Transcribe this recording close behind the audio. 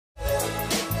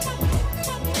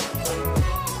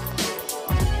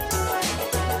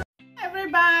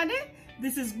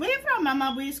This is Bui from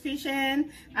Mama Bui's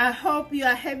Kitchen. I hope you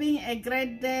are having a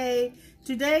great day.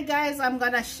 Today, guys, I'm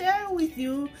gonna share with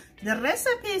you the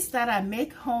recipes that I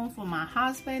make home for my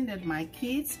husband and my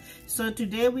kids. So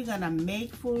today we're gonna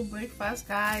make full breakfast,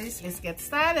 guys. Let's get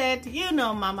started. You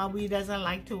know Mama Bui doesn't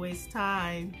like to waste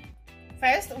time.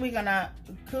 First, we're gonna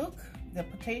cook the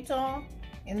potato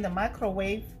in the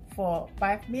microwave for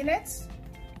 5 minutes.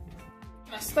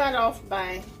 Let's start off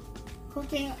by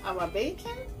cooking our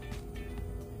bacon.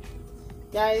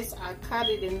 Guys, I cut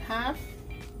it in half.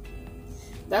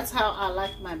 That's how I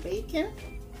like my bacon.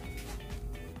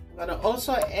 I'm gonna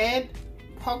also add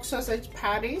pork sausage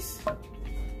patties. I'm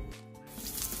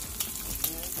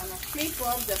gonna flip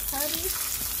off the patties.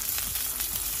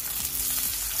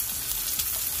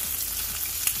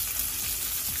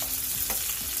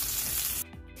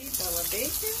 Eat our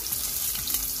bacon.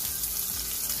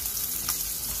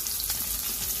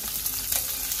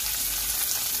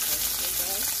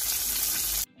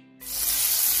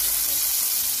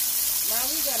 Now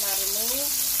we're gonna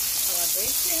remove our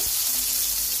bacon.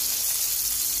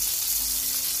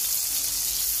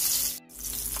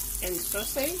 And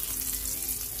sausage.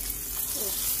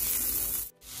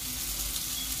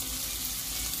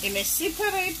 In a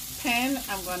separate pan,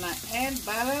 I'm gonna add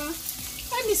butter.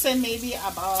 Let me say maybe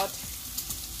about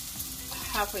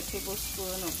half a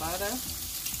tablespoon of butter.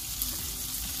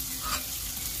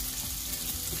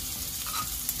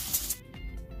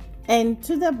 And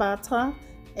to the butter,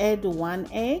 add 1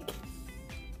 egg.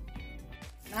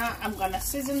 Now I'm gonna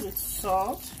season with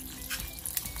salt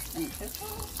and pepper.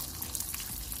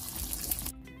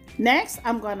 Next,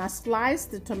 I'm gonna slice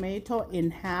the tomato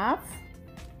in half.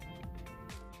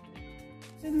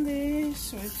 Season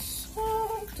this with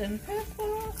salt and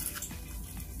pepper.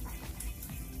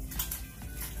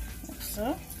 Like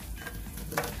so.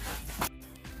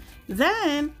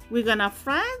 Then we're gonna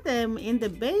fry them in the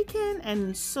bacon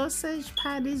and sausage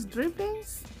patties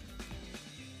drippings.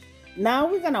 Now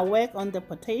we're gonna work on the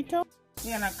potato.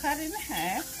 We're gonna cut it in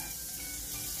half.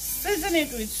 Season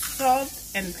it with salt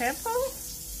and pepper.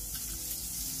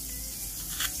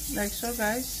 Like so,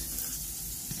 guys.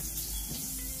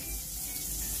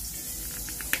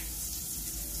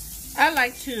 I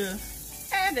like to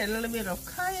add a little bit of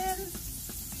cayenne.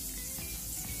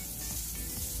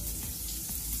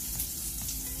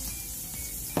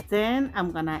 Then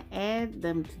I'm gonna add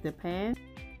them to the pan.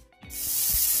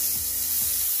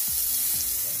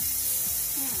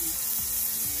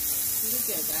 Look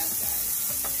at that, guys.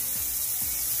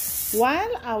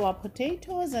 While our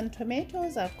potatoes and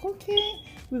tomatoes are cooking,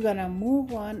 we're gonna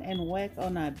move on and work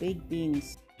on our baked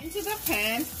beans. Into the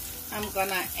pan, I'm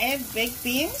gonna add baked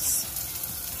beans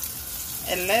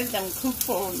and let them cook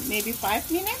for maybe 5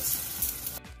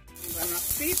 minutes. I'm gonna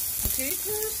flip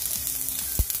potatoes.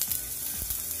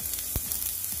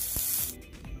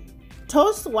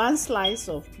 Toast 1 slice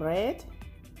of bread.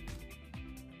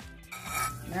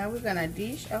 Now we're gonna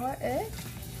dish our egg.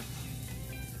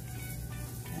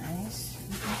 Nice.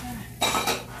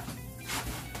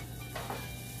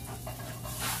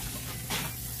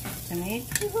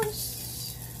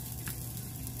 Tomatoes.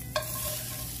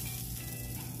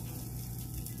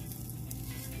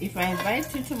 If I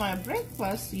invite you to my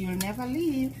breakfast, you'll never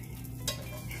leave.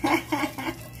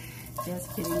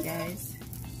 Just kidding, guys.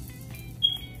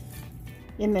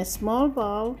 In a small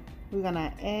bowl, we're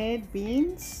gonna add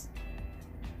beans.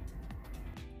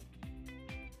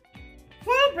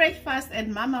 Full breakfast at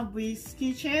Mama Bui's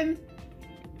Kitchen.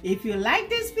 If you like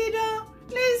this video,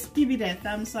 please give it a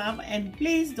thumbs up and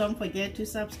please don't forget to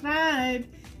subscribe.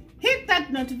 Hit that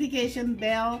notification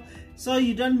bell so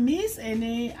you don't miss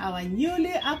any our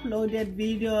newly uploaded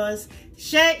videos.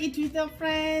 Share it with your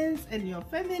friends and your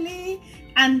family.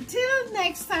 Until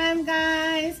next time,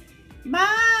 guys.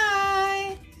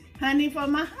 Bye. Honey for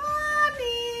my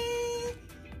honey.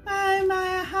 Bye,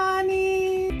 my honey.